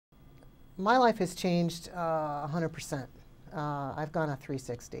My life has changed 100%. I've gone a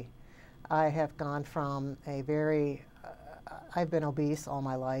 360. I have gone from a very, I've been obese all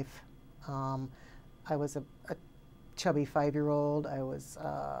my life. I was a chubby 5-year-old. I was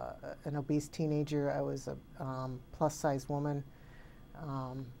an obese teenager. I was a plus-size woman.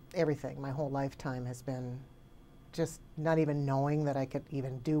 Everything. My whole lifetime has been just not even knowing that I could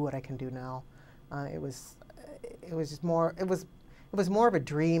even do what I can do now. It was just more. It was more of a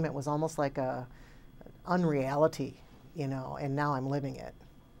dream. It was almost like a unreality, you know. And now I'm living it,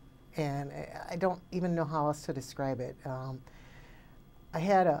 and I don't even know how else to describe it. I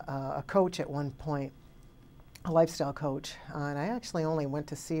had a coach at one point, a lifestyle coach, and I actually only went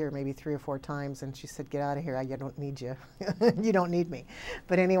to see her maybe 3 or 4 times, and she said, "Get out of here, I don't need you. You don't need me."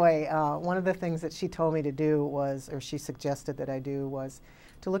 But anyway, one of the things that she told me to do was, or she suggested that I do, was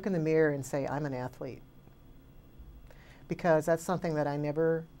to look in the mirror and say, "I'm an athlete." Because that's something that I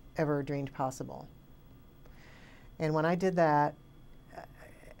never, ever dreamed possible. And when I did that,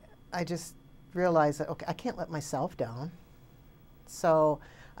 I just realized that, okay, I can't let myself down. So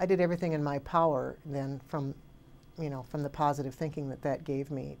I did everything in my power then from the positive thinking that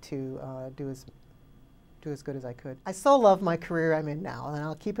gave me to do as good as I could. I so love my career I'm in now, and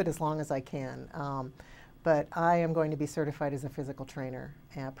I'll keep it as long as I can. But I am going to be certified as a physical trainer,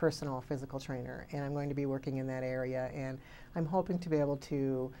 a personal physical trainer, and I'm going to be working in that area. And I'm hoping to be able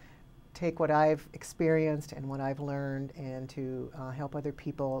to take what I've experienced and what I've learned and to help other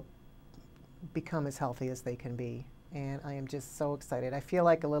people become as healthy as they can be. And I am just so excited. I feel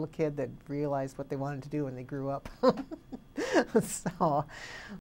like a little kid that realized what they wanted to do when they grew up. So.